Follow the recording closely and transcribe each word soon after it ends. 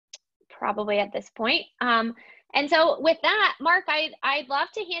probably at this point. And so with that, Marc, I'd love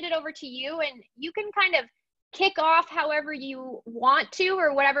to hand it over to you, and you can kind of kick off however you want to,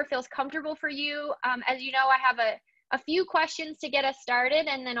 or whatever feels comfortable for you. As you know, I have a few questions to get us started,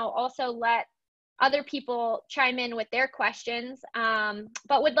 and then I'll also let other people chime in with their questions.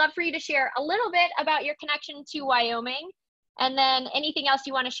 But would love for you to share a little bit about your connection to Wyoming, and then anything else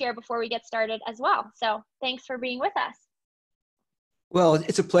you want to share before we get started as well. So thanks for being with us. Well,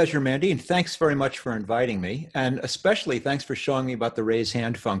 it's a pleasure, Mandy, and thanks very much for inviting me. And especially thanks for showing me about the raise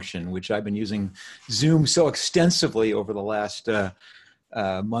hand function, which I've been using Zoom so extensively over the last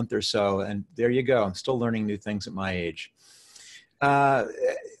month or so. And there you go. I'm still learning new things at my age.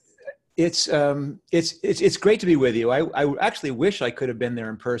 It's great to be with you. I actually wish I could have been there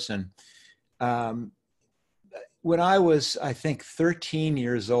in person. When I was, I think, 13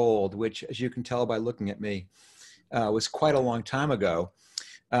 years old, which, as you can tell by looking at me, was quite a long time ago.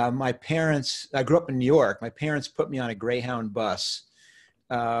 My parents, I grew up in New York. My parents put me on a Greyhound bus,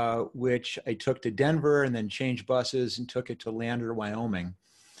 which I took to Denver and then changed buses and took it to Lander, Wyoming,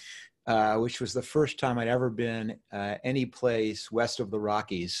 which was the first time I'd ever been any place west of the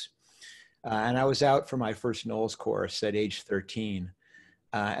Rockies. And I was out for my first NOLS course at age 13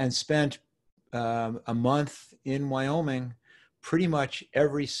 and spent a month in Wyoming pretty much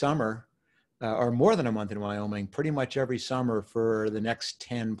every summer, or more than a month in Wyoming, pretty much every summer for the next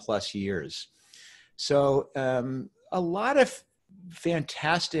 10 plus years. So a lot of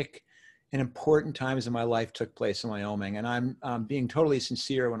fantastic and important times in my life took place in Wyoming. And I'm being totally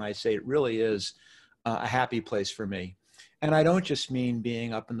sincere when I say it really is a happy place for me. And I don't just mean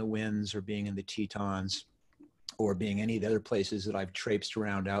being up in the winds or being in the Tetons or being any of the other places that I've traipsed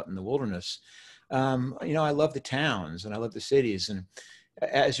around out in the wilderness. You know, I love the towns and I love the cities. And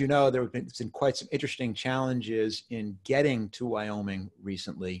as you know, there have been quite some interesting challenges in getting to Wyoming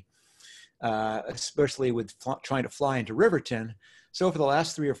recently, especially with trying to fly into Riverton. So for the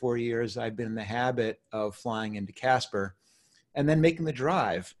last 3 or 4 years, I've been in the habit of flying into Casper and then making the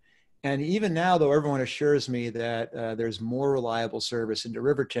drive. And even now, though everyone assures me that there's more reliable service into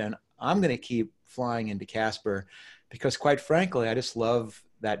Riverton, I'm going to keep flying into Casper because, quite frankly, I just love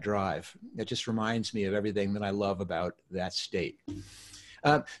that drive. It just reminds me of everything that I love about that state.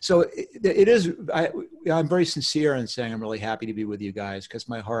 So I'm very sincere in saying I'm really happy to be with you guys because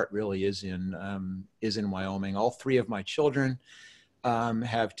my heart really is in Wyoming. All 3 of my children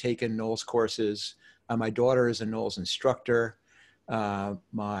have taken NOLS courses. My daughter is a NOLS instructor.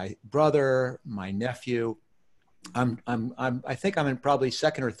 My brother, my nephew. I think I'm in probably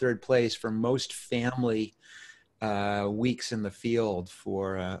 2nd or 3rd place for most family weeks in the field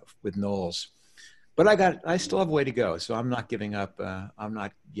with NOLS. But I still have a way to go, so I'm not giving up. I'm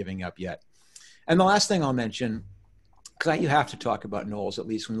not giving up yet. And the last thing I'll mention, because you have to talk about NOLS, at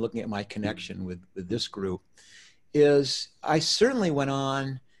least when looking at my connection with this group, is I certainly went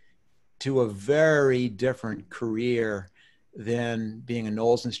on to a very different career than being a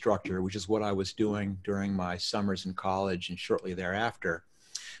NOLS instructor, which is what I was doing during my summers in college and shortly thereafter.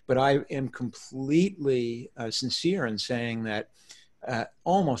 But I am completely sincere in saying that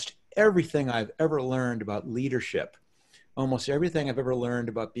almost everything I've ever learned about leadership, almost everything I've ever learned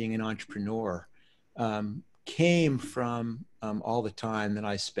about being an entrepreneur came from all the time that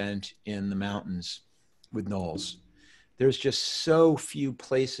I spent in the mountains with NOLS. There's just so few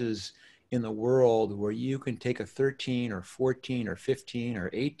places in the world where you can take a 13 or 14 or 15 or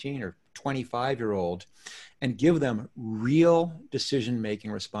 18 or 25-year-old and give them real decision-making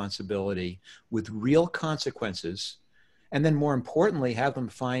responsibility with real consequences. And then more importantly, have them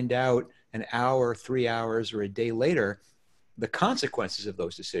find out an hour, 3 hours, or a day later, the consequences of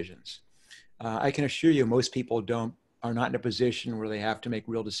those decisions. I can assure you most people are not in a position where they have to make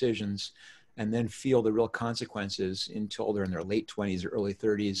real decisions and then feel the real consequences until they're in their late 20s or early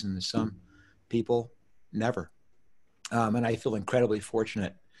 30s, and some people never. And I feel incredibly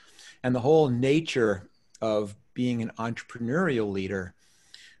fortunate. And the whole nature of being an entrepreneurial leader,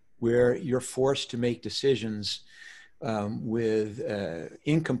 where you're forced to make decisions with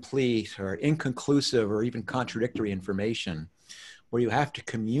incomplete or inconclusive or even contradictory information, where you have to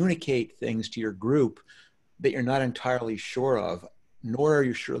communicate things to your group that you're not entirely sure of, nor are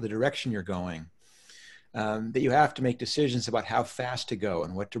you sure of the direction you're going, that you have to make decisions about how fast to go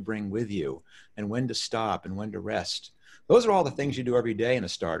and what to bring with you and when to stop and when to rest. Those are all the things you do every day in a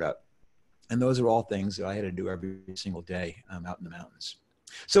startup. And those are all things that I had to do every single day out in the mountains.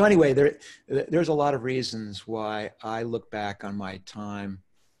 So anyway, there's a lot of reasons why I look back on my time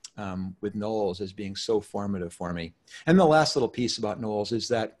with NOLS as being so formative for me. And the last little piece about NOLS is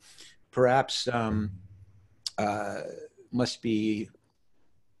that perhaps must be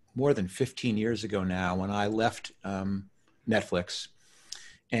more than 15 years ago now when I left Netflix,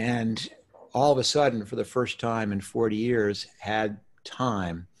 and all of a sudden, for the first time in 40 years, had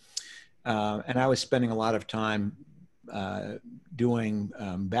time. And I was spending a lot of time doing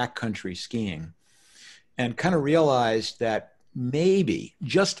backcountry skiing, and kind of realized that maybe,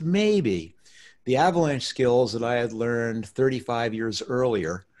 just maybe, the avalanche skills that I had learned 35 years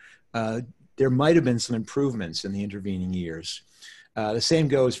earlier, there might have been some improvements in the intervening years. The same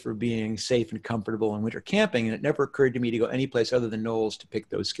goes for being safe and comfortable in winter camping, and it never occurred to me to go anyplace other than Knowles to pick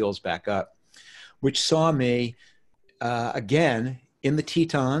those skills back up, which saw me again in the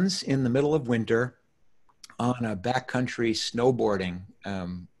Tetons in the middle of winter on a backcountry snowboarding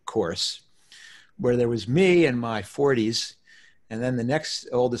course, where there was me in my 40s, and then the next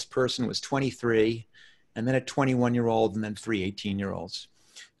oldest person was 23, and then a 21-year-old, and then 3 18-year-olds.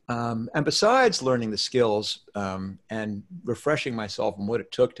 And besides learning the skills and refreshing myself on what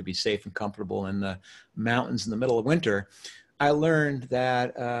it took to be safe and comfortable in the mountains in the middle of winter, I learned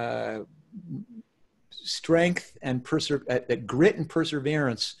that strength and that grit and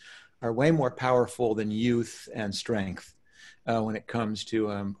perseverance are way more powerful than youth and strength when it comes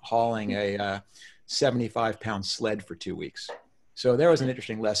to hauling a 75-pound sled for 2 weeks. So there was an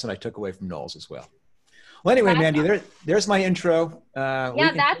interesting lesson I took away from Knowles as well. Well, anyway, Mandy, there's my intro.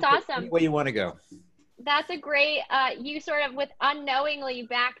 Yeah, that's awesome. Any way you want to go. That's a great, you sort of with unknowingly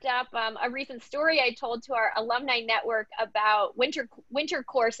backed up a recent story I told to our alumni network about winter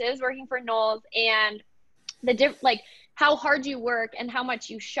courses working for Knowles, and like how hard you work and how much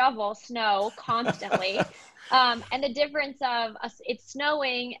you shovel snow constantly. And the difference of it's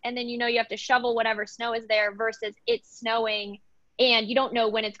snowing and then you have to shovel whatever snow is there versus it's snowing and you don't know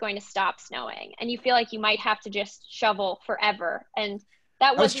when it's going to stop snowing, and you feel like you might have to just shovel forever. And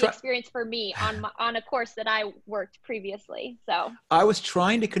that was the experience for me on a course that I worked previously. So I was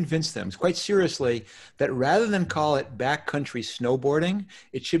trying to convince them quite seriously that rather than call it backcountry snowboarding,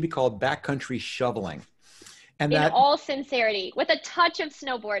 it should be called backcountry shoveling. And in all sincerity, with a touch of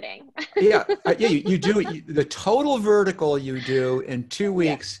snowboarding. Yeah, you do. The total vertical you do in 2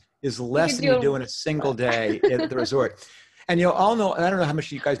 weeks is less than you do in a single day at the resort. And all know, I don't know how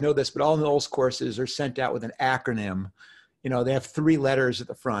much you guys know this, but all Knowles courses are sent out with an acronym. They have 3 letters at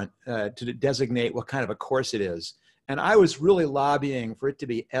the front to designate what kind of a course it is. And I was really lobbying for it to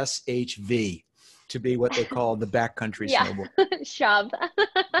be SHV, to be what they call the backcountry snowboard. Shove.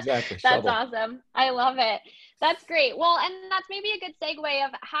 Exactly. That's awesome. I love it. That's great. Well, and that's maybe a good segue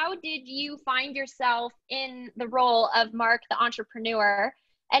of how did you find yourself in the role of Marc, the entrepreneur,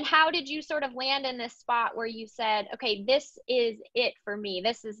 and how did you sort of land in this spot where you said, okay, this is it for me.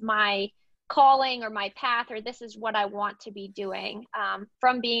 This is my calling or my path, or this is what I want to be doing,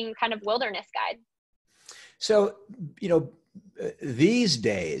 from being kind of wilderness guide. So, these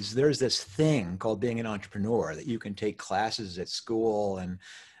days there's this thing called being an entrepreneur that you can take classes at school, and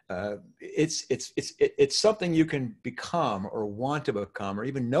it's something you can become or want to become or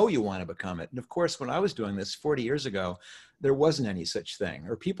even know you want to become it. And of course, when I was doing this 40 years ago, there wasn't any such thing,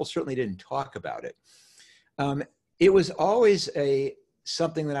 or people certainly didn't talk about it. It was always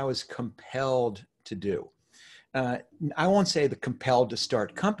something that I was compelled to do. I won't say the compelled to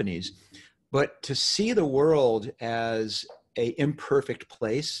start companies, but to see the world as an imperfect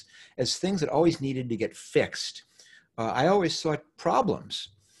place, as things that always needed to get fixed. I always saw problems.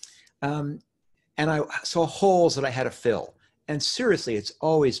 And I saw holes that I had to fill. And seriously, it's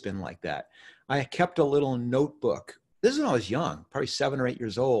always been like that. I kept a little notebook. This is when I was young, probably 7 or 8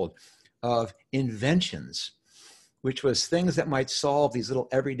 years old, of inventions, which was things that might solve these little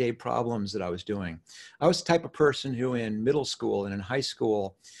everyday problems that I was doing. I was the type of person who in middle school and in high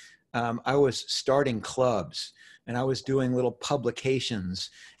school, I was starting clubs, and I was doing little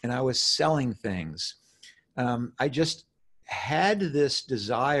publications, and I was selling things. I just had this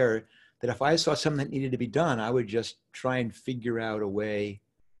desire that if I saw something that needed to be done, I would just try and figure out a way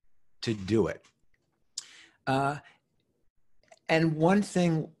to do it. And one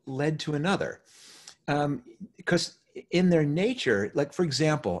thing led to another. Because in their nature, like for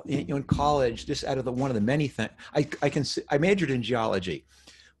example, in college, just out of one of the many things, I majored in geology,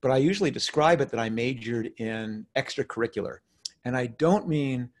 but I usually describe it that I majored in extracurricular. And I don't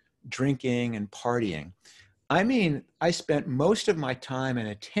mean drinking and partying. I mean, I spent most of my time and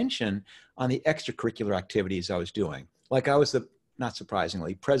attention on the extracurricular activities I was doing. Like I was not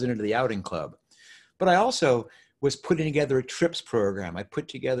surprisingly, president of the outing club. But I also was putting together a trips program. I put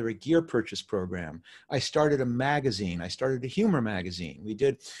together a gear purchase program. I started a magazine. I started a humor magazine. We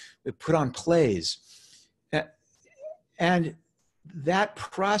put on plays. And that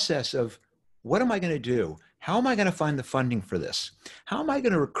process of what am I going to do? how am I going to find the funding for this? How am I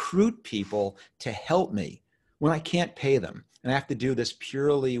going to recruit people to help me when I can't pay them? And I have to do this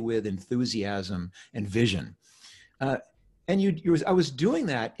purely with enthusiasm and vision. I was doing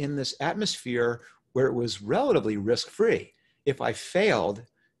that in this atmosphere where it was relatively risk-free. If I failed,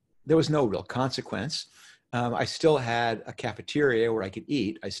 there was no real consequence. I still had a cafeteria where I could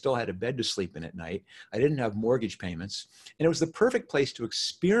eat. I still had a bed to sleep in at night. I didn't have mortgage payments. And it was the perfect place to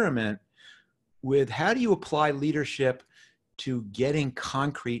experiment with how do you apply leadership to getting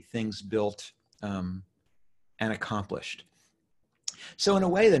concrete things built and accomplished. So in a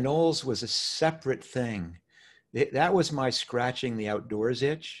way, the Knowles was a separate thing. That was my scratching the outdoors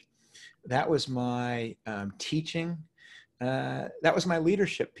itch. That was my teaching. That was my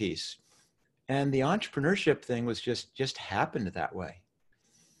leadership piece. And the entrepreneurship thing was just happened that way.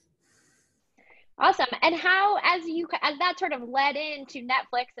 Awesome. And how, as that sort of led into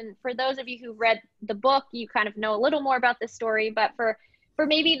Netflix, and for those of you who read the book, you kind of know a little more about this story, but for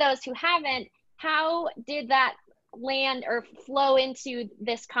maybe those who haven't, how did that land or flow into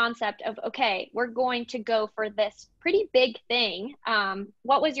this concept of, okay, we're going to go for this pretty big thing?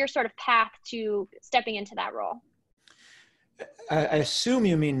 What was your sort of path to stepping into that role? I assume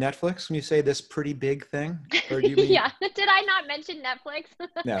you mean Netflix when you say this pretty big thing, or do you mean? Yeah. Did I not mention Netflix?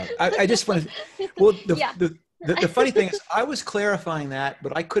 No, I just want to, well, the funny thing is I was clarifying that,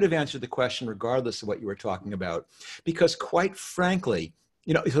 but I could have answered the question regardless of what you were talking about, because quite frankly,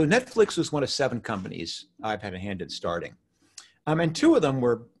 so Netflix was one of 7 companies I've had a hand in starting. And 2 of them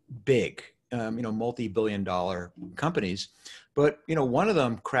were big, multi-billion-dollar companies. But, one of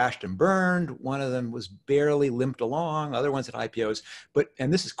them crashed and burned. One of them was barely limped along. Other ones had IPOs.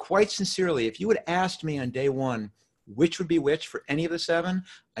 And this is quite sincerely, if you had asked me on day one, which would be which for any of the 7,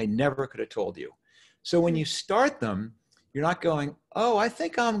 I never could have told you. So when you start them, you're not going, oh, I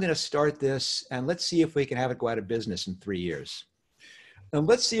think I'm going to start this, and let's see if we can have it go out of business in 3 years. And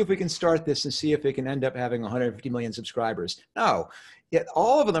let's see if we can start this and see if it can end up having 150 million subscribers. No, yet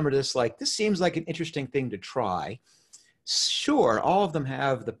all of them are just like, this seems like an interesting thing to try. Sure, all of them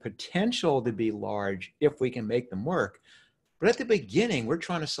have the potential to be large if we can make them work. But at the beginning, we're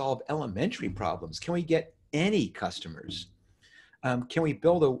trying to solve elementary problems. Can we get any customers? Can we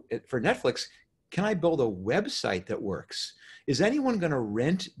build for Netflix, can I build a website that works? Is anyone going to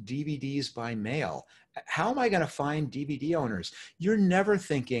rent DVDs by mail? How am I going to find DVD owners? You're never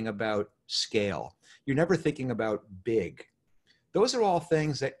thinking about scale. You're never thinking about big. Those are all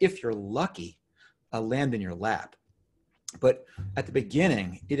things that, if you're lucky, land in your lap. But at the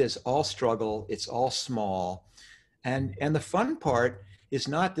beginning, it is all struggle. It's all small. And the fun part is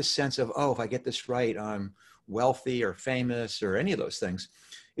not this sense of, oh, if I get this right, I'm wealthy or famous or any of those things.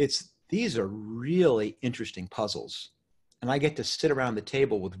 These are really interesting puzzles. And I get to sit around the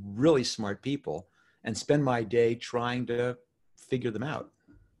table with really smart people and spend my day trying to figure them out.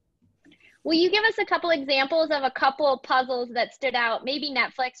 Will you give us a couple examples of a couple puzzles that stood out, maybe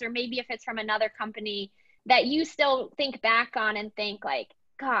Netflix, or maybe if it's from another company, that you still think back on and think like,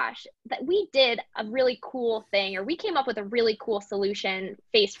 gosh, that we did a really cool thing, or we came up with a really cool solution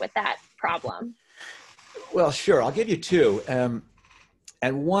faced with that problem? Well, sure. I'll give you 2.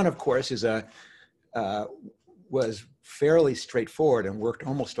 And one, of course, was fairly straightforward and worked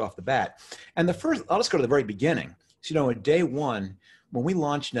almost off the bat. And the first, I'll just go to the very beginning. So, on day one, when we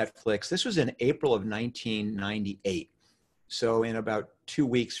launched Netflix, this was in April of 1998. So in about 2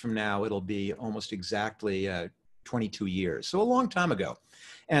 weeks from now, it'll be almost exactly 22 years. So a long time ago.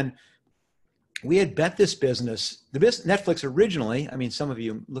 And we had bet this business, Netflix originally, I mean, some of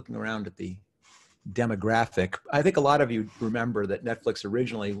you looking around at the demographic, I think a lot of you remember that Netflix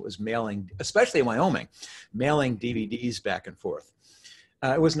originally was mailing, especially in Wyoming, mailing DVDs back and forth.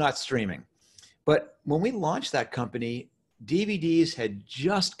 It was not streaming. But when we launched that company, DVDs had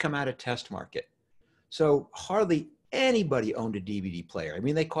just come out of test market. So hardly anybody owned a DVD player. I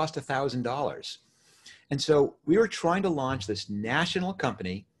mean, they cost $1,000. And so we were trying to launch this national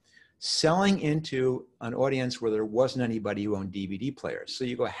company selling into an audience where there wasn't anybody who owned DVD players. So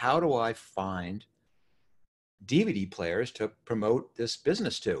you go, how do I find DVD players to promote this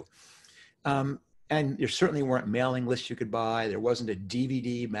business to? And there certainly weren't mailing lists you could buy. There wasn't a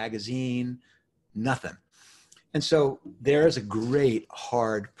DVD magazine, nothing. And so there's a great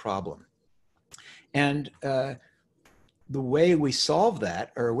hard problem. And the way we solved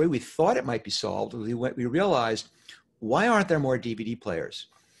that, or the way we thought it might be solved, we realized, why aren't there more DVD players?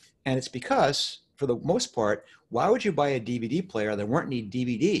 And it's because, for the most part, why would you buy a DVD player? There weren't any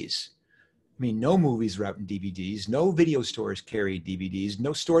DVDs. I mean, no movies were out in DVDs. No video stores carried DVDs.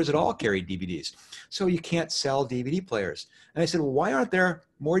 No stores at all carried DVDs. So you can't sell DVD players. And I said, well, why aren't there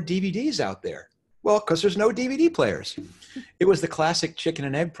more DVDs out there? Well, because there's no DVD players. It was the classic chicken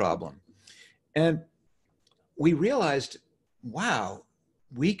and egg problem. And we realized, wow,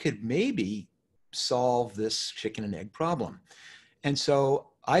 we could maybe solve this chicken and egg problem. And so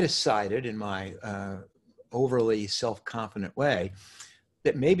I decided in my overly self-confident way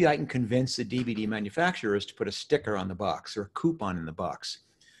that maybe I can convince the DVD manufacturers to put a sticker on the box or a coupon in the box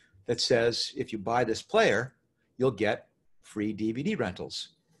that says, if you buy this player, you'll get free DVD rentals.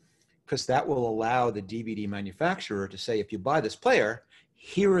 Because that will allow the DVD manufacturer to say, if you buy this player,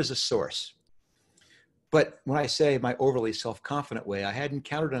 here is a source. But when I say my overly self-confident way, I hadn't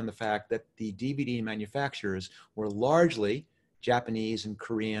counted on the fact that the DVD manufacturers were largely Japanese and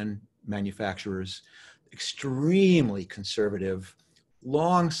Korean manufacturers, extremely conservative,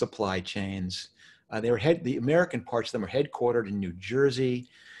 long supply chains. The American parts of them are headquartered in New Jersey.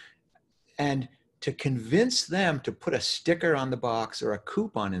 And to convince them to put a sticker on the box or a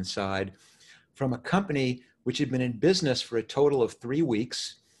coupon inside from a company which had been in business for a total of 3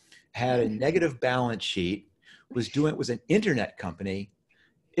 weeks, had a negative balance sheet, was an internet company.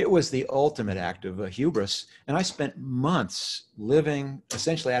 It was the ultimate act of hubris. And I spent months living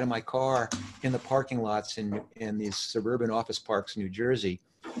essentially out of my car in the parking lots in these suburban office parks in New Jersey,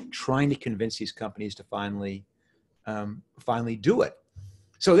 trying to convince these companies to finally do it.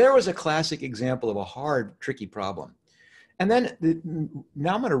 So there was a classic example of a hard, tricky problem. And then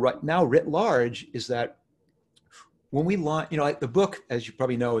now writ large is that when we launched, the book, as you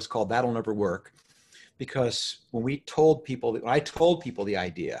probably know, is called That'll Never Work, because when I told people the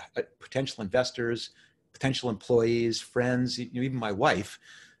idea, potential investors, potential employees, friends, even my wife,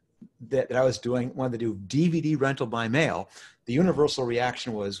 that I wanted to do DVD rental by mail, the universal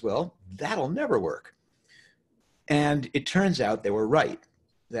reaction was, well, that'll never work. And it turns out they were right,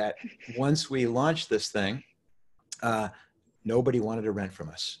 that once we launched this thing, nobody wanted to rent from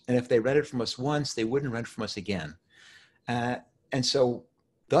us. And if they rented from us once, they wouldn't rent from us again. And so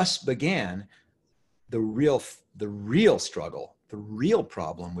thus began the real struggle, the real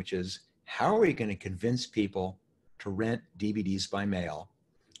problem, which is how are we going to convince people to rent DVDs by mail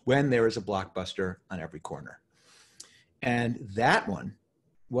when there is a Blockbuster on every corner? And that one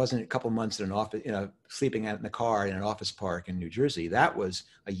wasn't a couple months in an office, sleeping out in the car in an office park in New Jersey. That was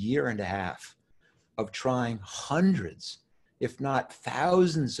a year and a half of trying hundreds, if not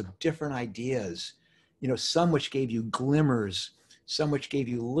thousands of different ideas, some which gave you glimmers, some which gave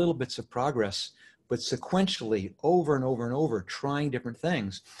you little bits of progress, but sequentially over and over and over trying different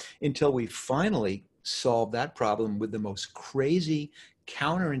things until we finally solved that problem with the most crazy,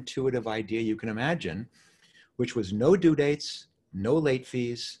 counterintuitive idea you can imagine, which was no due dates, no late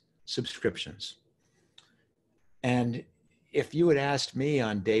fees, subscriptions. And if you had asked me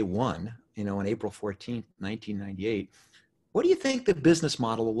on day one, on April 14th, 1998, what do you think the business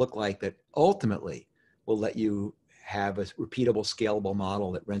model will look like that ultimately will let you have a repeatable, scalable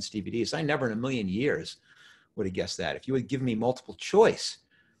model that rents DVDs? I never in a million years would have guessed that. If you had given me multiple choice,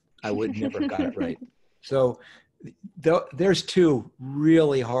 I would never have got it right. So there's two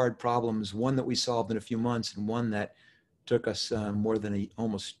really hard problems, one that we solved in a few months and one that took us more than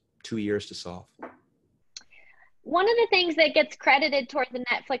almost 2 years to solve. One of the things that gets credited towards the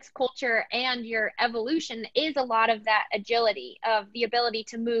Netflix culture and your evolution is a lot of that agility, of the ability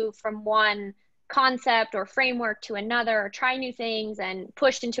to move from one concept or framework to another, or try new things and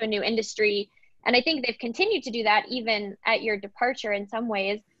push into a new industry. And I think they've continued to do that even at your departure in some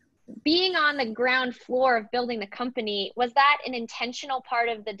ways. Being on the ground floor of building the company, was that an intentional part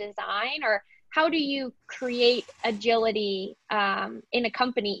of the design, or how do you create agility in a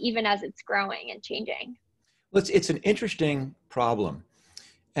company even as it's growing and changing? Well, it's an interesting problem.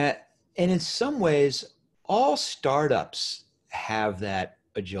 And in some ways, all startups have that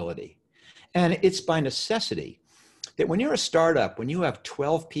agility. And it's by necessity that when you're a startup, when you have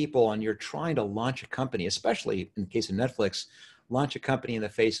 12 people and you're trying to launch a company, especially in the case of Netflix, launch a company in the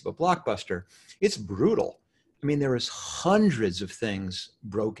face of a Blockbuster, it's brutal. I mean, there is hundreds of things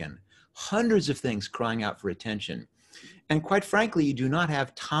broken, hundreds of things crying out for attention. And quite frankly, you do not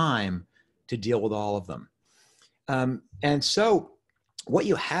have time to deal with all of them. And so what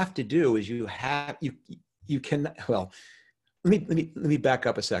you have to do is let me back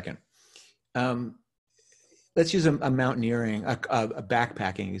up a second. Let's use a mountaineering, a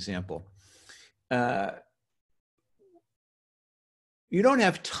backpacking example. You don't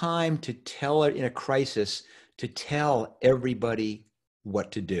have time to tell in a crisis to tell everybody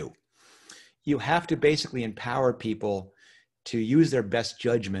what to do. You have to basically empower people to use their best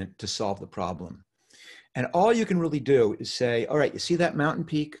judgment to solve the problem. And all you can really do is say, all right, you see that mountain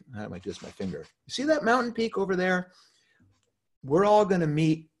peak? I might just my finger. You see that mountain peak over there? We're all going to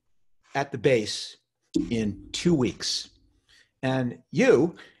meet at the base in 2 weeks. And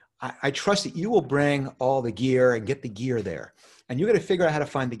I trust that you will bring all the gear and get the gear there. And you're going to figure out how to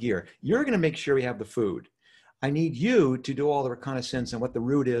find the gear. You're going to make sure we have the food. I need you to do all the reconnaissance and what the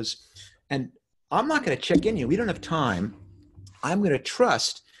route is. And I'm not going to check in you. We don't have time. I'm going to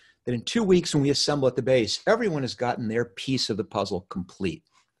trust that in 2 weeks when we assemble at the base, everyone has gotten their piece of the puzzle complete.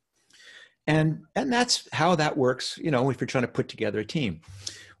 And that's how that works, if you're trying to put together a team.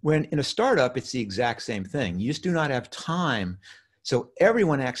 When in a startup, it's the exact same thing. You just do not have time. So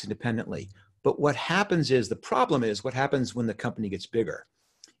everyone acts independently. But what happens is, the problem is what happens when the company gets bigger.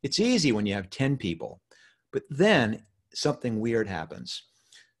 It's easy when you have 10 people, but then something weird happens.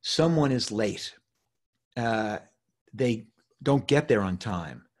 Someone is late. They don't get there on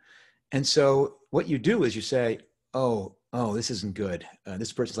time. And so what you do is you say, oh, this isn't good.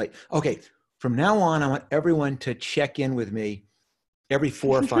 This person's late. Okay, from now on, I want everyone to check in with me every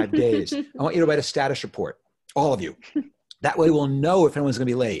 4 or 5 days. I want you to write a status report, all of you. That way we'll know if anyone's going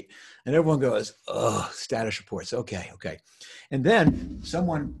to be late. And everyone goes, oh, status reports. Okay. And then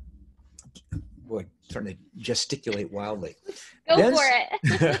someone, starting to gesticulate wildly. Go for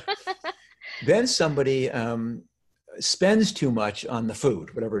it. Then somebody spends too much on the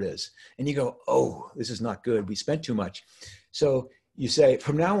food, whatever it is. And you go, oh, this is not good. We spent too much. So you say,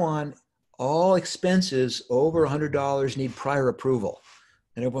 from now on, all expenses over $100 need prior approval.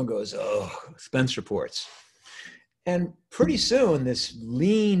 And everyone goes, oh, expense reports. And pretty soon, this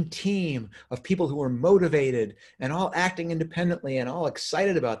lean team of people who are motivated and all acting independently and all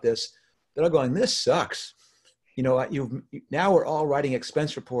excited about this, they're all going, this sucks. Now we're all writing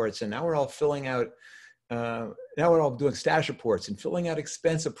expense reports, and now we're all filling out, now we're all doing status reports and filling out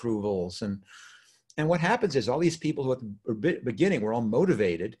expense approvals. And what happens is all these people who at the beginning were all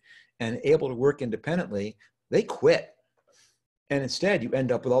motivated and able to work independently, they quit. And instead, you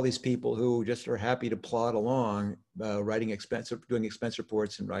end up with all these people who just are happy to plod along, doing expense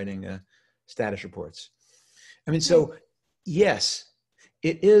reports and writing status reports. I mean, so yes,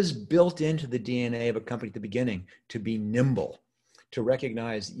 it is built into the DNA of a company at the beginning to be nimble, to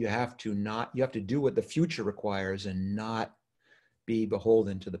recognize that you have to do what the future requires and not be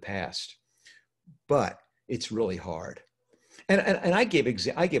beholden to the past. But it's really hard. And I gave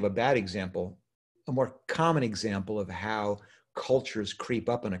a bad example, a more common example of how cultures creep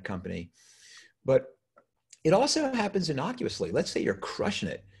up in a company. But it also happens innocuously. Let's say you're crushing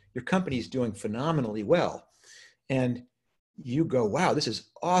it. Your company's doing phenomenally well. And you go, wow, this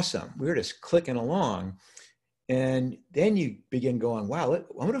is awesome. We're just clicking along. And then you begin going, wow, I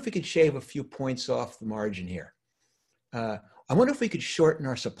wonder if we could shave a few points off the margin here. I wonder if we could shorten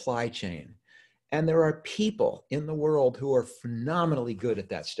our supply chain. And there are people in the world who are phenomenally good at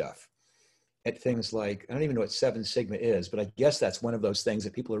that stuff. At things like, I don't even know what 7 Sigma is, but I guess that's one of those things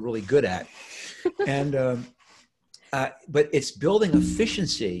that people are really good at. And, but it's building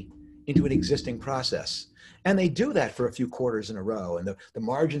efficiency into an existing process. And they do that for a few quarters in a row, and the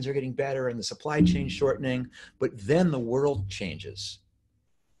margins are getting better and the supply chain shortening, but then the world changes.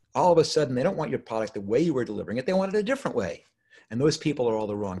 All of a sudden, they don't want your product the way you were delivering it. They want it a different way. And those people are all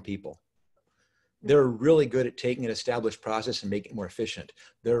the wrong people. They're really good at taking an established process and making it more efficient.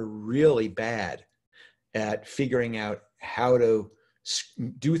 They're really bad at figuring out how to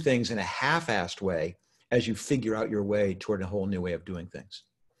do things in a half-assed way as you figure out your way toward a whole new way of doing things.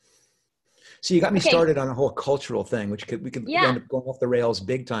 So you got me started on a whole cultural thing, we could end up going off the rails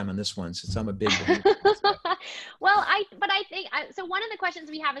big time on this one, since I'm a big Well, I think, so one of the questions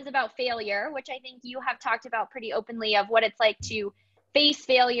we have is about failure, which I think you have talked about pretty openly, of what it's like to face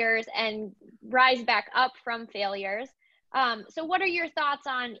failures and rise back up from failures. So what are your thoughts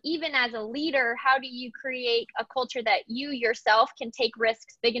on, even as a leader, how do you create a culture that you yourself can take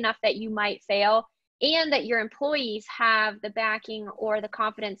risks big enough that you might fail, and that your employees have the backing or the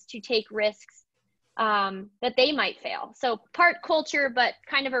confidence to take risks that they might fail? So part culture, but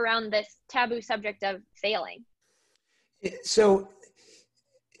kind of around this taboo subject of failing. So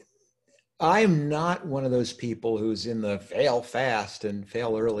I'm not one of those people who's in the fail fast and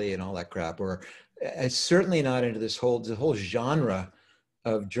fail early and all that crap, or it's certainly not into the whole genre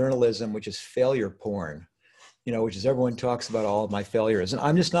of journalism, which is failure porn, which is everyone talks about all of my failures. And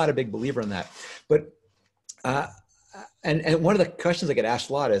I'm just not a big believer in that. But, and one of the questions I get asked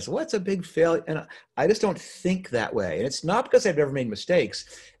a lot is, what's a big failure? And I just don't think that way. And it's not because I've never made mistakes.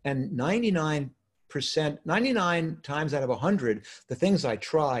 And 99 times out of 100, the things I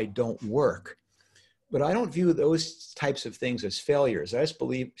try don't work. But I don't view those types of things as failures. I just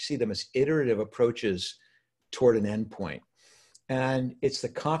see them as iterative approaches toward an endpoint. And it's the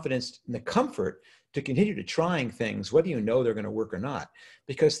confidence and the comfort to continue to trying things, whether you know they're going to work or not.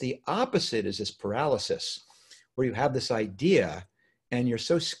 Because the opposite is this paralysis, where you have this idea and you're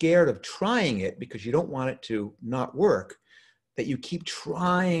so scared of trying it because you don't want it to not work, that you keep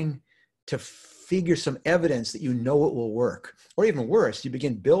trying to figure some evidence that you know it will work. Or even worse, you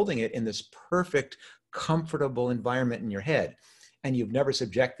begin building it in this perfect, comfortable environment in your head, and you've never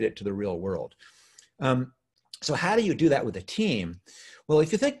subjected it to the real world. So how do you do that with a team? Well,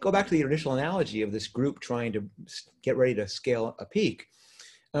 if you go back to the initial analogy of this group trying to get ready to scale a peak,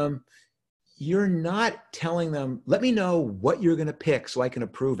 you're not telling them, let me know what you're going to pick so I can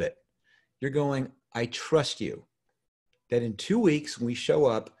approve it. You're going, I trust you that in 2 weeks when we show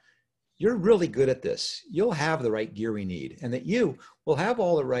up, you're really good at this. You'll have the right gear we need, and that you will have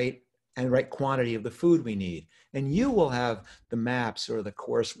all the right quantity of the food we need. And you will have the maps or the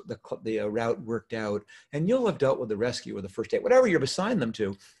course, the route worked out, and you'll have dealt with the rescue or the first aid, whatever you've assigned them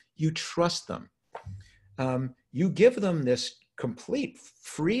to. You trust them. You give them this complete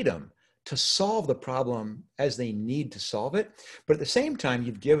freedom to solve the problem as they need to solve it. But at the same time,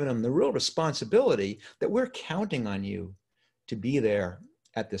 you've given them the real responsibility that we're counting on you to be there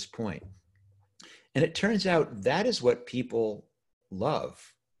at this point. And it turns out that is what people love.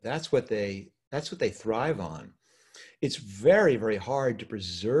 That's what they thrive on. It's very, very hard to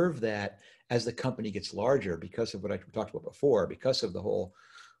preserve that as the company gets larger because of what I talked about before, because of the whole,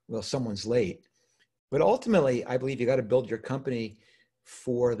 well, someone's late. But ultimately, I believe you got to build your company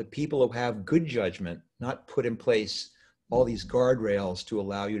for the people who have good judgment, not put in place all these guardrails to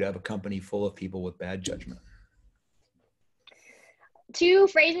allow you to have a company full of people with bad judgment. Two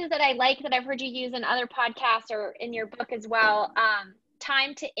phrases that I like that I've heard you use in other podcasts or in your book as well,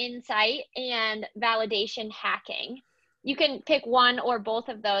 time to insight and validation hacking. You can pick one or both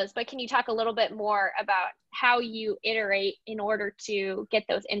of those, but can you talk a little bit more about how you iterate in order to get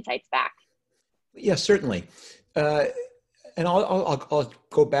those insights back? Yes, certainly. And I'll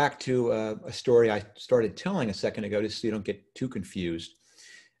go back to a story I started telling a second ago, just so you don't get too confused,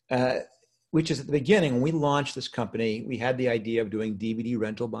 which is at the beginning, when we launched this company, we had the idea of doing DVD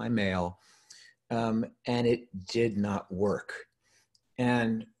rental by mail, and it did not work.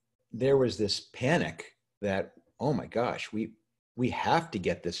 And there was this panic that, oh my gosh, we have to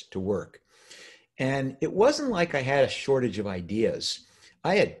get this to work. And it wasn't like I had a shortage of ideas.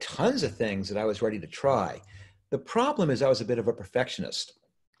 I had tons of things that I was ready to try. The problem is I was a bit of a perfectionist.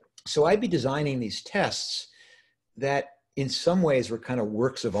 So I'd be designing these tests that in some ways were kind of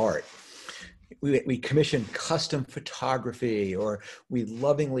works of art. We commissioned custom photography, or we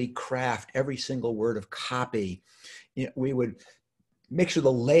lovingly craft every single word of copy. We would make sure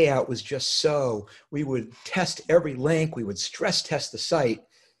the layout was just so. We would test every link. We would stress test the site.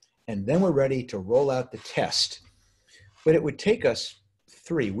 And then we're ready to roll out the test. But it would take us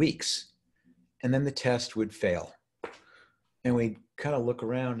 3 weeks. And then the test would fail. And we'd kind of look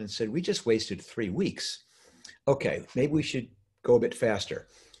around and said, we just wasted 3 weeks. Okay, maybe we should go a bit faster.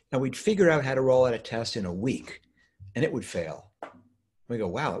 And we'd figure out how to roll out a test in a week, and it would fail. We go,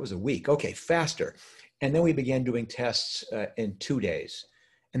 wow, it was a week. Okay, faster. And then we began doing tests in 2 days.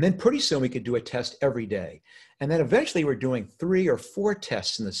 And then pretty soon we could do a test every day. And then eventually we're doing 3 or 4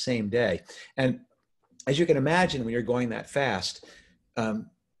 tests in the same day. And as you can imagine, when you're going that fast,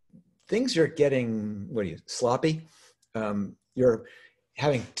 things are getting, sloppy.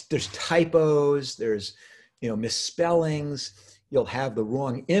 There's typos, there's, misspellings. You'll have the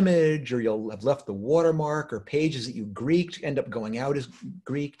wrong image, or you'll have left the watermark, or pages that you Greeked end up going out as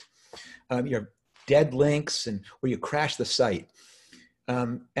Greeked. Your dead links, and where you crash the site.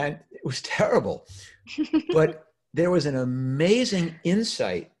 And it was terrible. But there was an amazing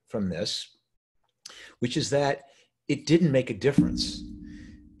insight from this, which is that it didn't make a difference.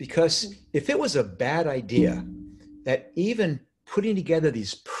 Because if it was a bad idea, that even putting together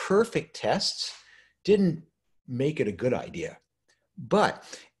these perfect tests didn't make it a good idea. But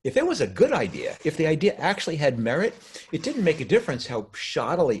if it was a good idea, if the idea actually had merit, it didn't make a difference how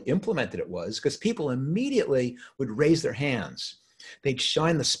shoddily implemented it was, because people immediately would raise their hands. They'd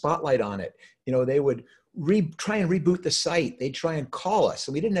shine the spotlight on it. They would try and reboot the site. They'd try and call us.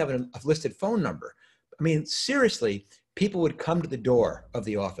 And we didn't have a listed phone number. I mean, seriously, people would come to the door of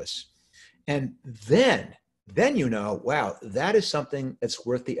the office. And then wow, that is something that's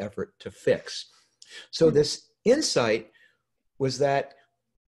worth the effort to fix. So this insight was that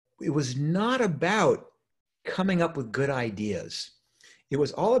it was not about coming up with good ideas. It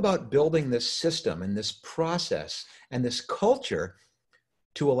was all about building this system and this process and this culture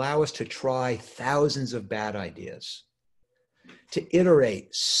to allow us to try thousands of bad ideas, to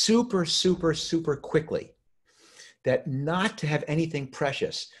iterate super, super, super quickly, that not to have anything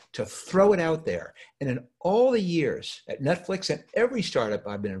precious, to throw it out there. And in all the years at Netflix and every startup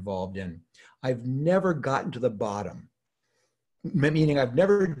I've been involved in, I've never gotten to the bottom. Meaning I've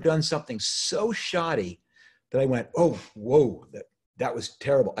never done something so shoddy that I went, oh, whoa, that was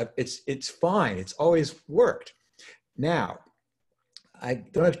terrible. It's fine. It's always worked. Now, I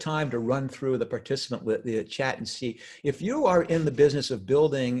don't have time to run through the chat and see. If you are in the business of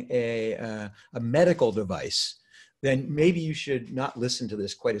building a medical device, then maybe you should not listen to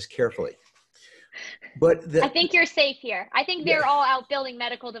this quite as carefully. But I think you're safe here. I think they're all out building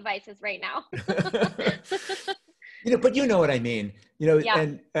medical devices right now. But you know what I mean. Yeah.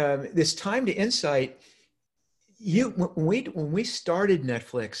 And this time to insight. When we started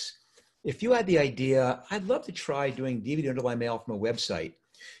Netflix, if you had the idea, I'd love to try doing DVD underline mail from a website.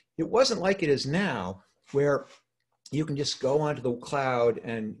 It wasn't like it is now, where you can just go onto the cloud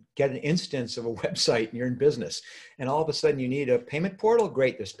and get an instance of a website and you're in business. And all of a sudden you need a payment portal.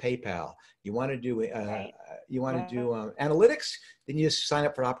 Great, there's PayPal. You want to do analytics, then you just sign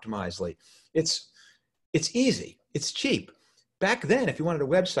up for Optimizely. It's easy. It's cheap. Back then, if you wanted a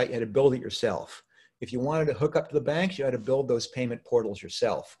website, you had to build it yourself. If you wanted to hook up to the banks, you had to build those payment portals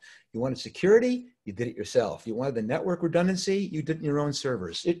yourself. You wanted security, you did it yourself. You wanted the network redundancy, you did it in your own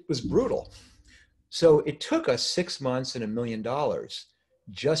servers. It was brutal. So it took us 6 months and $1 million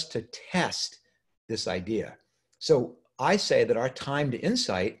just to test this idea. So I say that our time to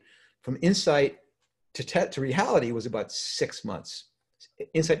insight, from insight to reality, was about 6 months.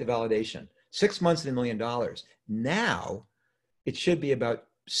 Insight to validation, 6 months and $1 million. Now it should be about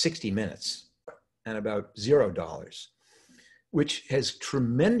 60 minutes. And about $0, which has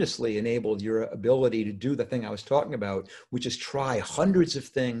tremendously enabled your ability to do the thing I was talking about, which is try hundreds of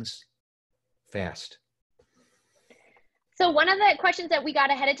things fast. So one of the questions that we got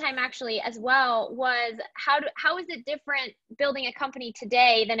ahead of time actually as well was how is it different building a company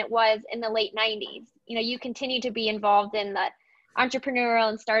today than it was in the late 90s? You continue to be involved in the entrepreneurial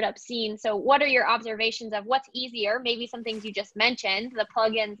and startup scene. So what are your observations of what's easier? Maybe some things you just mentioned, the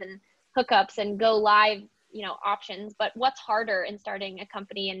plugins and hookups and go live, options, but what's harder in starting a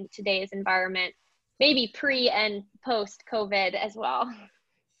company in today's environment, maybe pre and post COVID as well?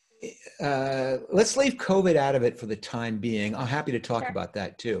 Let's leave COVID out of it for the time being. I'm happy to talk about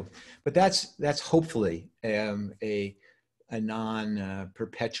that too, but that's hopefully a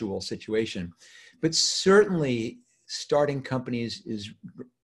non-perpetual situation. But certainly starting companies is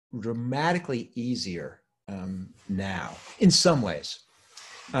dramatically easier now in some ways.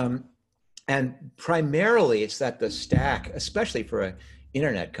 And primarily it's that the stack, especially for an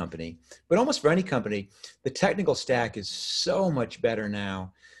internet company, but almost for any company, the technical stack is so much better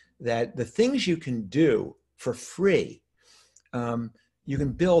now that the things you can do for free, you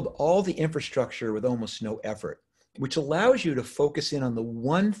can build all the infrastructure with almost no effort, which allows you to focus in on the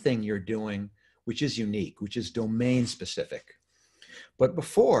one thing you're doing, which is unique, which is domain specific. But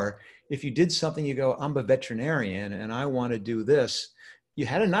before, if you did something, you go, I'm a veterinarian and I want to do this, you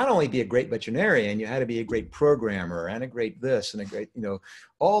had to not only be a great veterinarian, you had to be a great programmer and a great this and a great,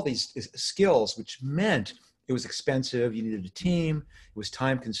 all these skills, which meant it was expensive, you needed a team, it was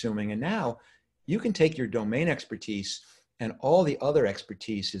time consuming. And now you can take your domain expertise and all the other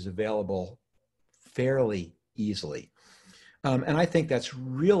expertise is available fairly easily. And I think that's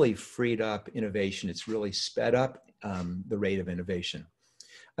really freed up innovation. It's really sped up the rate of innovation.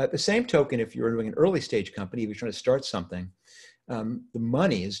 At the same token, if you're doing an early stage company, if you're trying to start something, the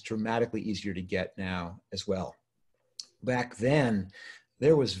money is dramatically easier to get now as well. Back then,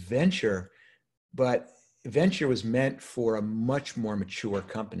 there was venture, but venture was meant for a much more mature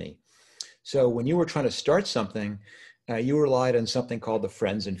company. So when you were trying to start something, you relied on something called the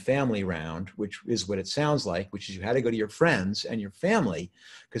friends and family round, which is what it sounds like, which is you had to go to your friends and your family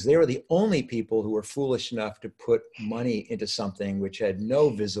because they were the only people who were foolish enough to put money into something which had no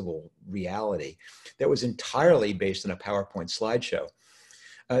visible reality, that was entirely based on a PowerPoint slideshow.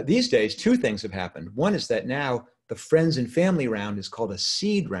 These days, two things have happened. One is that now the friends and family round is called a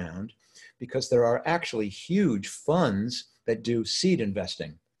seed round because there are actually huge funds that do seed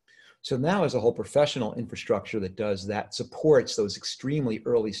investing. So now there's a whole professional infrastructure that does that, supports those extremely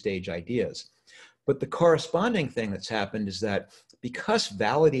early stage ideas. But the corresponding thing that's happened is that because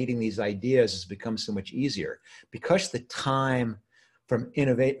validating these ideas has become so much easier, because the time from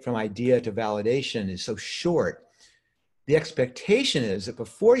idea to validation is so short, the expectation is that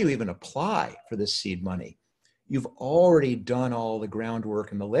before you even apply for this seed money, you've already done all the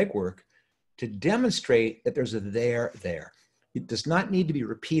groundwork and the legwork to demonstrate that there's a there there. It does not need to be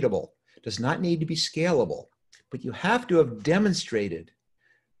repeatable, does not need to be scalable, but you have to have demonstrated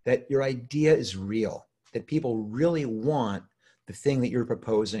that your idea is real. that people really want the thing that you're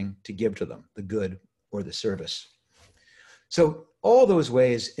proposing to give to them, the good or the service. So all those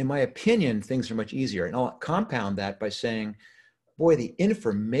ways, in my opinion, things are much easier. And I'll compound that by saying, boy, the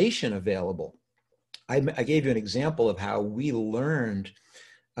information available. I gave you an example of how we learned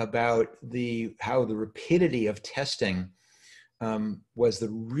about how the rapidity of testing was the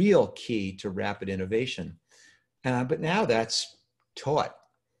real key to rapid innovation. But now that's taught.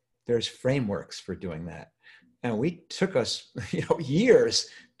 There's frameworks for doing that. And we took us years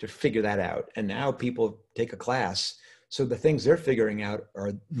to figure that out. And now people take a class. So the things they're figuring out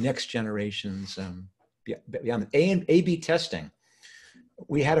are next generation's beyond A/B testing.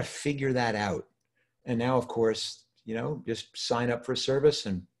 We had to figure that out. And now, of course, just sign up for a service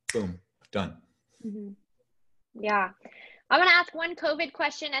and boom, done. Mm-hmm. Yeah. I'm going to ask one COVID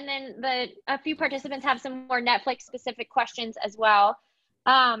question, and then a few participants have some more Netflix specific questions as well.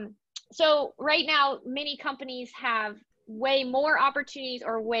 So right now, many companies have way more opportunities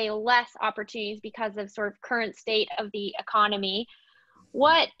or way less opportunities because of sort of current state of the economy.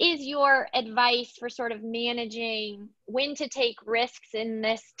 What is your advice for sort of managing when to take risks in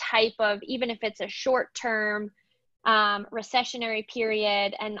this type of, even if it's a short-term recessionary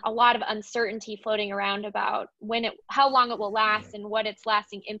period and a lot of uncertainty floating around about how long it will last and what its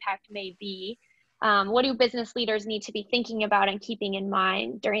lasting impact may be? What do business leaders need to be thinking about and keeping in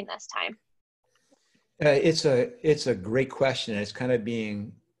mind during this time? It's a great question. It's kind of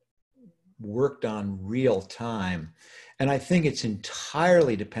being worked on real time. And I think it's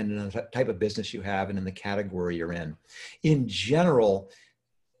entirely dependent on the type of business you have and in the category you're in. In general,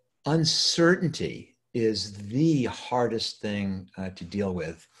 uncertainty is the hardest thing to deal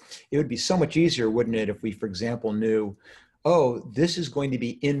with. It would be so much easier, wouldn't it, if we, for example, knew, oh, this is going to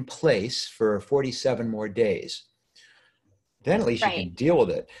be in place for 47 more days. Then at least you can deal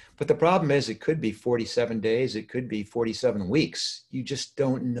with it. But the problem is it could be 47 days, it could be 47 weeks. You just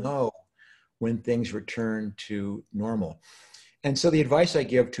don't know when things return to normal. And so the advice I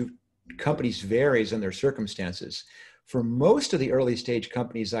give to companies varies on their circumstances. For most of the early stage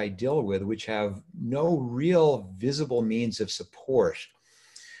companies I deal with, which have no real visible means of support,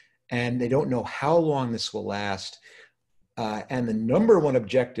 and they don't know how long this will last, and the number one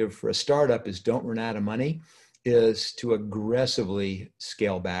objective for a startup is don't run out of money, is to aggressively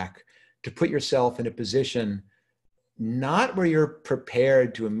scale back, to put yourself in a position not where you're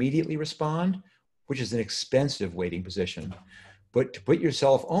prepared to immediately respond, which is an expensive waiting position, but to put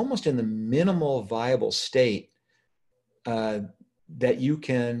yourself almost in the minimal viable state that you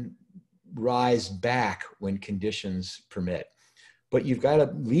can rise back when conditions permit. But you've got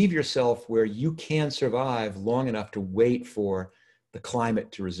to leave yourself where you can survive long enough to wait for the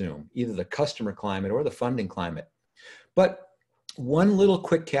climate to resume, either the customer climate or the funding climate. But one little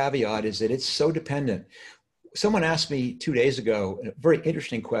quick caveat is that it's so dependent. Someone asked me 2 days ago a very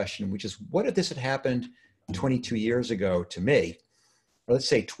interesting question, which is, what if this had happened 22 years ago to me? Or let's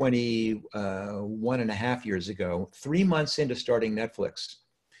say 21 and a half years ago, 3 months into starting Netflix.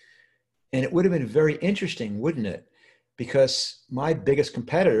 And it would have been very interesting, wouldn't it? Because my biggest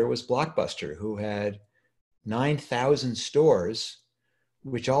competitor was Blockbuster, who had 9,000 stores,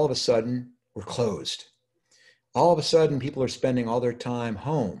 which all of a sudden were closed. All of a sudden, people are spending all their time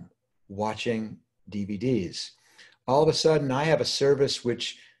home watching DVDs. All of a sudden, I have a service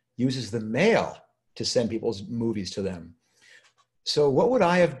which uses the mail to send people's movies to them. So what would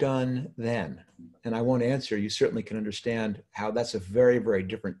I have done then? And I won't answer. You certainly can understand how that's a very, very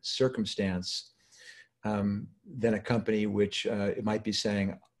different circumstance than a company which it might be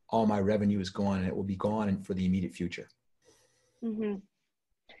saying, all my revenue is gone and it will be gone for the immediate future. Mm-hmm.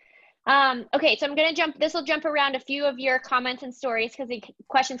 Okay, so this will jump around a few of your comments and stories because the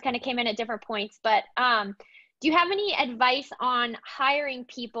questions kind of came in at different points. But do you have any advice on hiring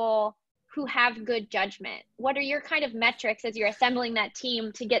people who have good judgment? What are your kind of metrics as you're assembling that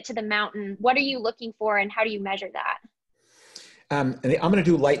team to get to the mountain? What are you looking for and how do you measure that? And I'm going to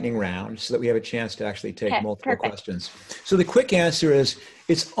do lightning round so that we have a chance to actually take multiple perfect. questions. So the quick answer is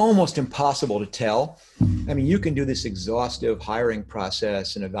it's almost impossible to tell. I mean, you can do this exhaustive hiring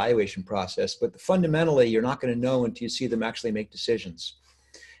process and evaluation process, but fundamentally, you're not going to know until you see them actually make decisions.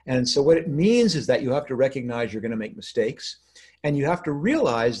 And so what it means is that you have to recognize you're going to make mistakes, and you have to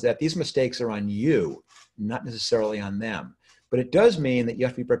realize that these mistakes are on you, not necessarily on them. But it does mean that you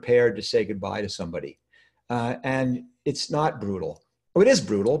have to be prepared to say goodbye to somebody. And it's not brutal. Oh, it is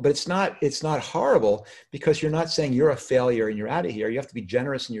brutal, but it's not horrible because you're not saying you're a failure and you're out of here. You have to be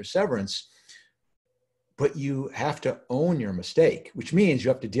generous in your severance, but you have to own your mistake, which means you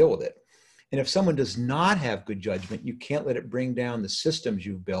have to deal with it. And if someone does not have good judgment, you can't let it bring down the systems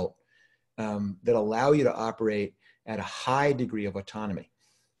you've built that allow you to operate at a high degree of autonomy.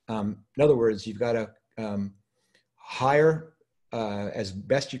 In other words, you've got to hire as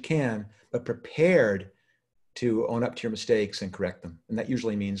best you can, but prepared to own up to your mistakes and correct them. And that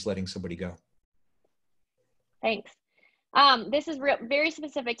usually means letting somebody go. Thanks. This is very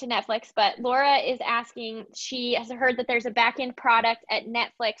specific to Netflix, but Laura is asking, she has heard that there's a back-end product at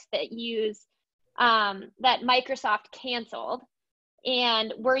Netflix that that Microsoft canceled.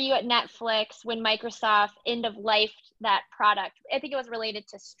 And were you at Netflix when Microsoft end of life that product? I think it was related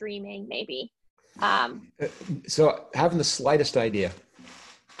to streaming, maybe. So having the slightest idea.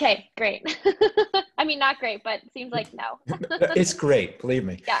 Okay, great. I mean, not great, but it seems like no. It's great, believe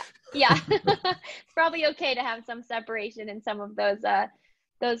me. Yeah. It's probably okay to have some separation in some of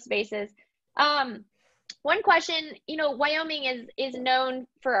those spaces. One question, Wyoming is known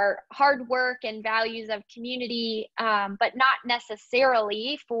for our hard work and values of community, but not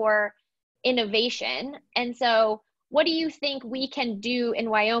necessarily for innovation. And so what do you think we can do in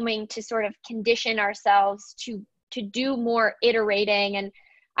Wyoming to sort of condition ourselves to do more iterating? And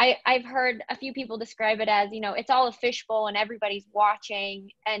I've heard a few people describe it as, it's all a fishbowl and everybody's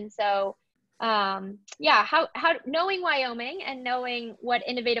watching. And so, how knowing Wyoming and knowing what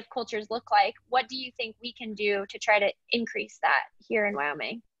innovative cultures look like, what do you think we can do to try to increase that here in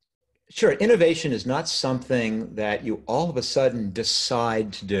Wyoming? Sure. Innovation is not something that you all of a sudden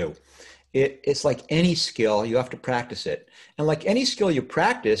decide to do. It's like any skill, you have to practice it. And like any skill you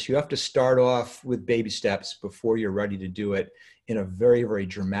practice, you have to start off with baby steps before you're ready to do it in a very, very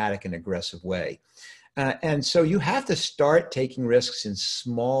dramatic and aggressive way. And so you have to start taking risks in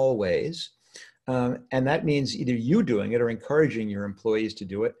small ways. And that means either you doing it or encouraging your employees to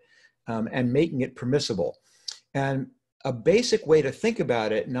do it, and making it permissible. And a basic way to think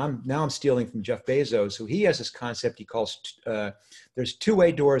about it, and now I'm stealing from Jeff Bezos, who he has this concept he calls, there's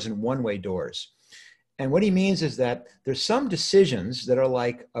two-way doors and one-way doors. And what he means is that there's some decisions that are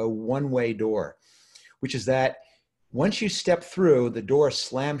like a one-way door, which is that once you step through, the door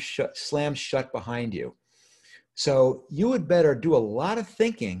slams shut behind you. So you would better do a lot of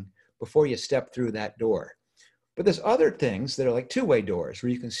thinking before you step through that door. But there's other things that are like two-way doors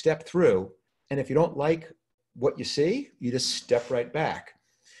where you can step through, and if you don't like what you see, you just step right back.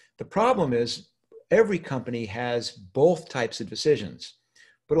 The problem is every company has both types of decisions,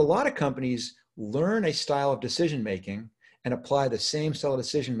 but a lot of companies learn a style of decision-making and apply the same style of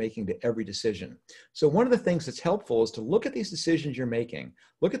decision-making to every decision. So one of the things that's helpful is to look at these decisions you're making,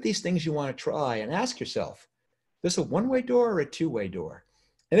 look at these things you want to try, and ask yourself, is this a one-way door or a two-way door?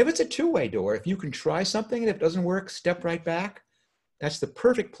 And if it's a two-way door, if you can try something and if it doesn't work, step right back. That's the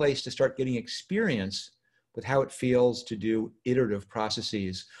perfect place to start getting experience with how it feels to do iterative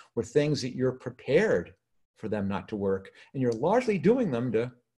processes or things that you're prepared for them not to work. And you're largely doing them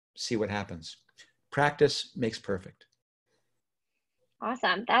to see what happens. Practice makes perfect.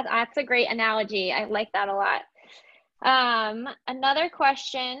 Awesome. That's a great analogy. I like that a lot. Another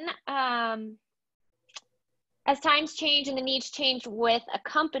question, as times change and the needs change with a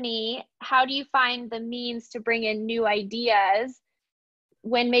company, how do you find the means to bring in new ideas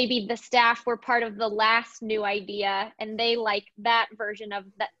when maybe the staff were part of the last new idea and they like that version of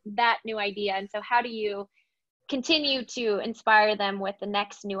that new idea? And so how do you continue to inspire them with the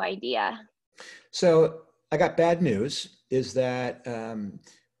next new idea? So I got bad news, is that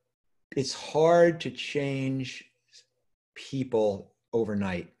it's hard to change people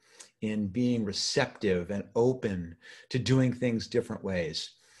overnight in being receptive and open to doing things different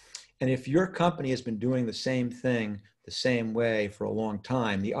ways. And if your company has been doing the same thing the same way for a long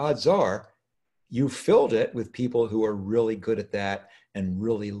time, the odds are you filled it with people who are really good at that and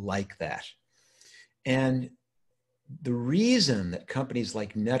really like that. And the reason that companies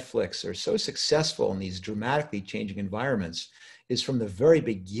like Netflix are so successful in these dramatically changing environments is from the very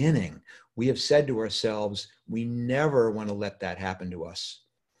beginning, we have said to ourselves, we never want to let that happen to us.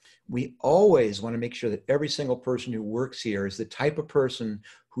 We always want to make sure that every single person who works here is the type of person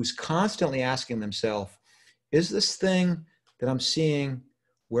who's constantly asking themselves, is this thing that I'm seeing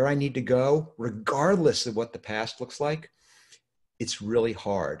where I need to go, regardless of what the past looks like? It's really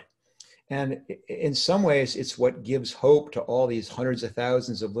hard. And in some ways, it's what gives hope to all these hundreds of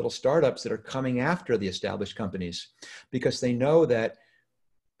thousands of little startups that are coming after the established companies, because they know that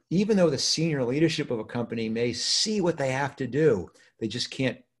even though the senior leadership of a company may see what they have to do, they just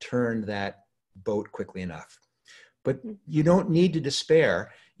can't turn that boat quickly enough. But you don't need to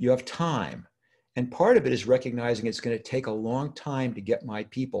despair. You have time. And part of it is recognizing it's going to take a long time to get my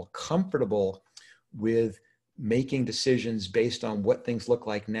people comfortable with making decisions based on what things look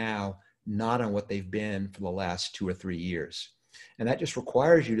like now, not on what they've been for the last 2 or 3 years. And that just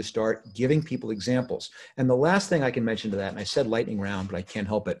requires you to start giving people examples. And the last thing I can mention to that, and I said lightning round, but I can't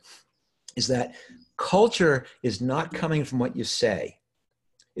help it, is that culture is not coming from what you say.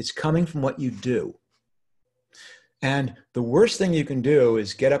 It's coming from what you do. And the worst thing you can do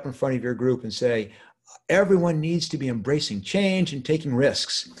is get up in front of your group and say, everyone needs to be embracing change and taking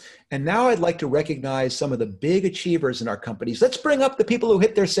risks. And now I'd like to recognize some of the big achievers in our companies. Let's bring up the people who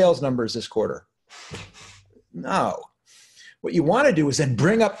hit their sales numbers this quarter. No. What you want to do is then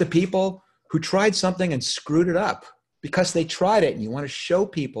bring up the people who tried something and screwed it up because they tried it. And you want to show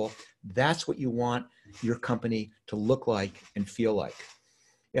people that's what you want your company to look like and feel like.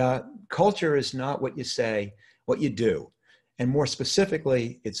 Culture is not what you say, what you do. And more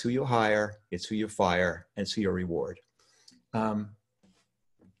specifically, it's who you hire, it's who you fire, and it's who you reward. Awesome.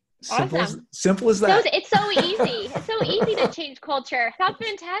 Simple as that. So it's so easy. It's so easy to change culture. That's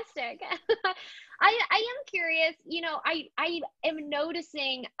fantastic. I am curious, I am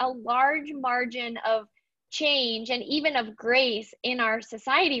noticing a large margin of change and even of grace in our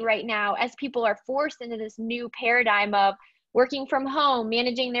society right now as people are forced into this new paradigm of working from home,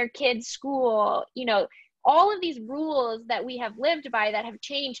 managing their kids' school, all of these rules that we have lived by that have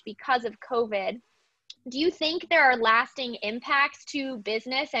changed because of COVID. Do you think there are lasting impacts to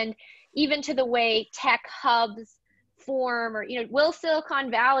business and even to the way tech hubs form, or, will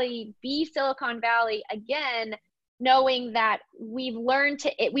Silicon Valley be Silicon Valley again, knowing that we've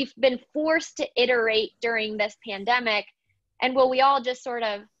been forced to iterate during this pandemic, and will we all just sort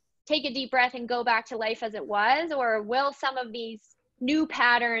of take a deep breath and go back to life as it was, or will some of these new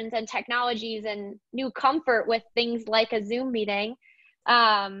patterns and technologies and new comfort with things like a Zoom meeting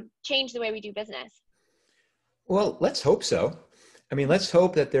change the way we do business? Well, let's hope so. I mean, let's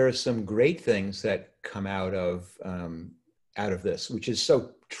hope that there are some great things that come out of this, which is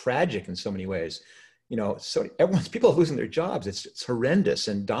so tragic in so many ways. So people are losing their jobs. It's horrendous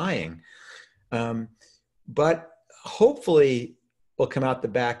and dying. But hopefully we'll come out the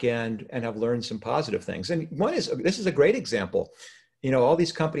back end and have learned some positive things. And this is a great example. All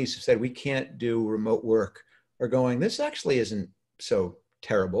these companies have said we can't do remote work are going, this actually isn't so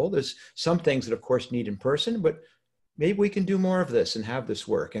terrible. There's some things that of course need in person, but maybe we can do more of this and have this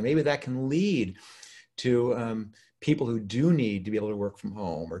work. And maybe that can lead to people who do need to be able to work from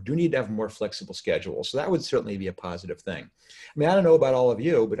home or do need to have more flexible schedules. So that would certainly be a positive thing. I mean, I don't know about all of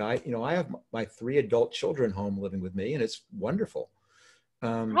you, but I have my 3 adult children home living with me, and it's wonderful.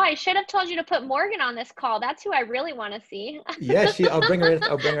 I should have told you to put Morgan on this call. That's who I really want to see. Yeah, I'll bring her in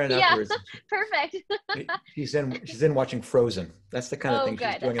afterwards. Perfect. She's in watching Frozen. That's the kind of thing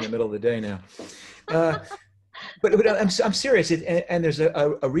she's doing in the middle of the day now. But I'm serious, and there's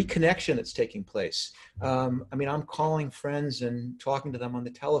a reconnection that's taking place. I'm calling friends and talking to them on the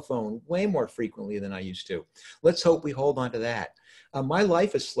telephone way more frequently than I used to. Let's hope we hold on to that. My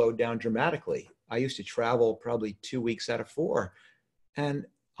life has slowed down dramatically. I used to travel probably 2 weeks out of 4. And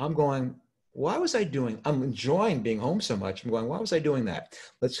I'm going, why was I I'm enjoying being home so much. I'm going, why was I doing that?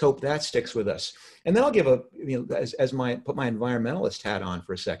 Let's hope that sticks with us. And then I'll give put my environmentalist hat on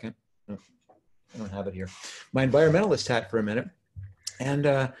for a second. I don't have it here. My environmentalist hat for a minute. And,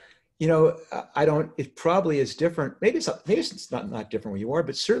 it probably is different. Maybe it's not different where you are,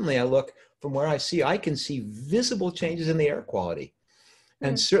 but certainly I look from where I can see visible changes in the air quality.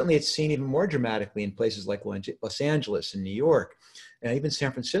 And certainly it's seen even more dramatically in places like Los Angeles and New York, and even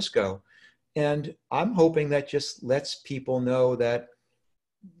San Francisco. And I'm hoping that just lets people know that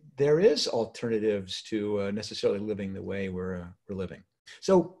there is alternatives to necessarily living the way we're living.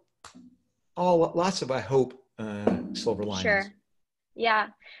 So lots of, I hope, silver linings. Sure. Yeah.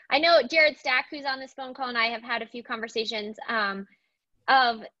 I know Jared Stack, who's on this phone call, and I have had a few conversations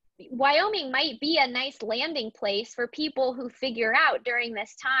of Wyoming might be a nice landing place for people who figure out during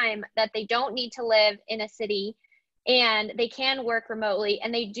this time that they don't need to live in a city and they can work remotely,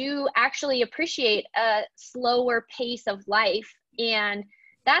 and they do actually appreciate a slower pace of life. And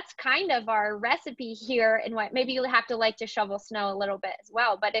that's kind of our recipe here. And maybe you'll have to like to shovel snow a little bit as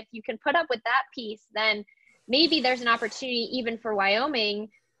well. But if you can put up with that piece, then maybe there's an opportunity even for Wyoming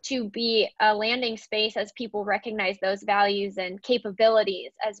to be a landing space as people recognize those values and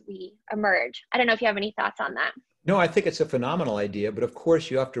capabilities as we emerge. I don't know if you have any thoughts on that. No, I think it's a phenomenal idea, but of course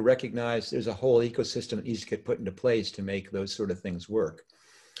you have to recognize there's a whole ecosystem that needs to get put into place to make those sort of things work.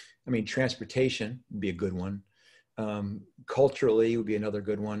 I mean, transportation would be a good one. Culturally would be another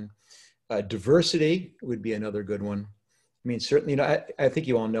good one. Diversity would be another good one. I mean, certainly, I think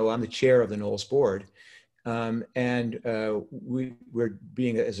you all know I'm the chair of the Knowles board. And we're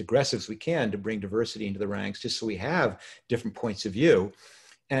being as aggressive as we can to bring diversity into the ranks, just so we have different points of view.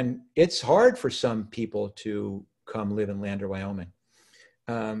 And it's hard for some people to come live in Lander, Wyoming.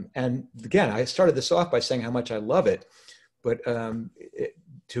 And again, I started this off by saying how much I love it, but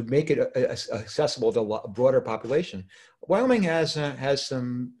to make it accessible to a broader population, Wyoming has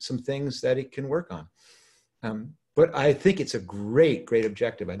some things that it can work on. But I think it's a great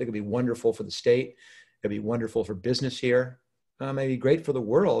objective. I think it'd be wonderful for the state. It'd be wonderful for business here. It'd be great for the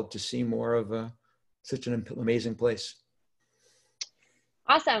world to see more of such an amazing place.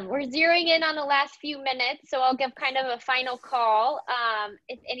 Awesome. We're zeroing in on the last few minutes, so I'll give kind of a final call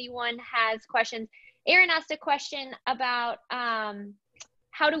if anyone has questions. Aaron asked a question about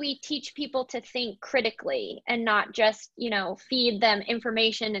how do we teach people to think critically and not just, feed them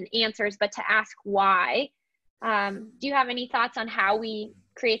information and answers, but to ask why. Do you have any thoughts on how we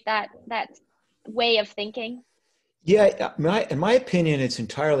create that way of thinking? Yeah, in my opinion, it's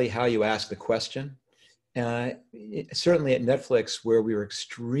entirely how you ask the question. Certainly at Netflix, where we were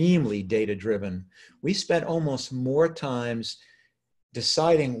extremely data-driven, we spent almost more times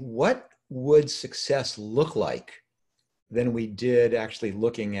deciding what would success look like than we did actually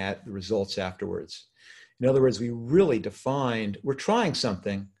looking at the results afterwards. In other words, we really defined, we're trying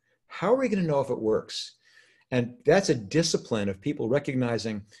something, how are we going to know if it works? And that's a discipline of people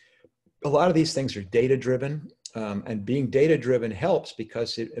recognizing a lot of these things are data-driven, and being data-driven helps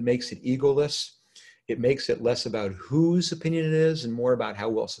because it makes it egoless. It makes it less about whose opinion it is and more about how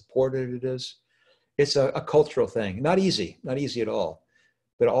well supported it is. It's a cultural thing. Not easy at all.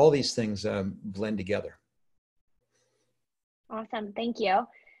 But all these things blend together. Awesome. Thank you.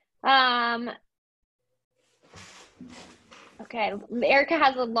 Okay. Erica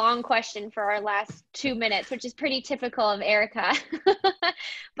has a long question for our last 2 minutes, which is pretty typical of Erica.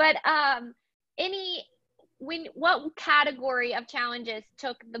 But what category of challenges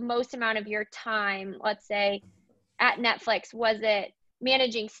took the most amount of your time, let's say, at Netflix? Was it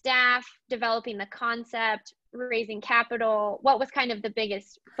managing staff, developing the concept, raising capital? What was kind of the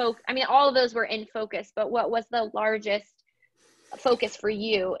biggest focus? I mean, all of those were in focus, but what was the largest focus for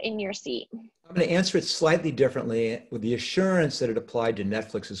you in your seat? I'm going to answer it slightly differently with the assurance that it applied to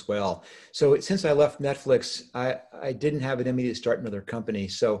Netflix as well. So since I left Netflix, I didn't have it in me to start another company.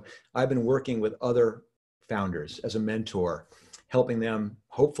 So I've been working with other founders as a mentor, helping them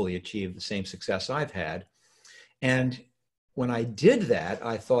hopefully achieve the same success I've had. And when I did that,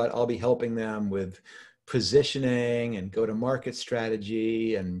 I thought I'll be helping them with positioning and go-to-market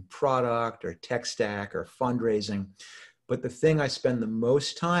strategy and product or tech stack or fundraising. But the thing I spend the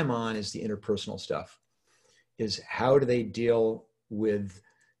most time on is the interpersonal stuff, is how do they deal with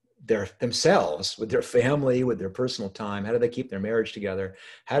themselves, with their family, with their personal time? How do they keep their marriage together?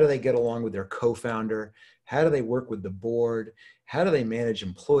 How do they get along with their co-founder? How do they work with the board? How do they manage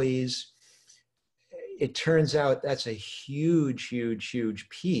employees? It turns out that's a huge, huge, huge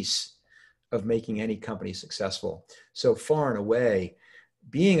piece of making any company successful. So far and away,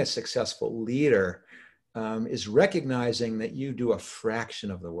 being a successful leader is recognizing that you do a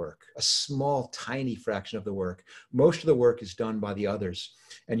fraction of the work, a small, tiny fraction of the work. Most of the work is done by the others.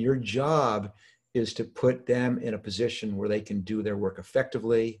 And your job is to put them in a position where they can do their work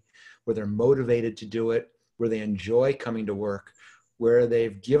effectively, where they're motivated to do it, where they enjoy coming to work, where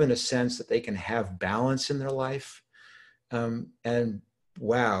they've given a sense that they can have balance in their life. And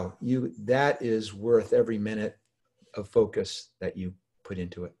wow, that is worth every minute of focus that you put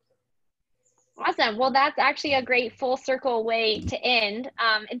into it. Awesome. Well, that's actually a great full circle way to end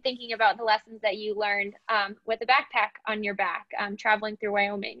in thinking about the lessons that you learned with a backpack on your back, traveling through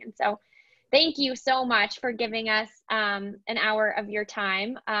Wyoming. And so thank you so much for giving us an hour of your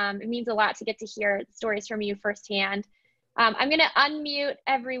time. It means a lot to get to hear stories from you firsthand. I'm going to unmute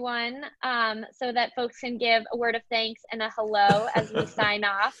everyone so that folks can give a word of thanks and a hello as we sign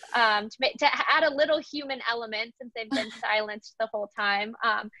off to add a little human element since they've been silenced the whole time.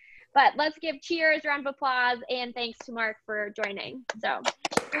 But let's give cheers, round of applause, and thanks to Marc for joining. So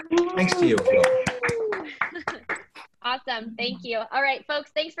thanks to you. Awesome. Thank you. All right,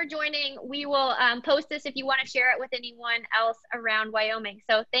 folks, thanks for joining. We will post this if you want to share it with anyone else around Wyoming.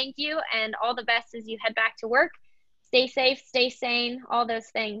 So thank you and all the best as you head back to work. Stay safe, stay sane, all those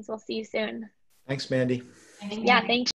things. We'll see you soon. Thanks, Mandy. Yeah, thanks.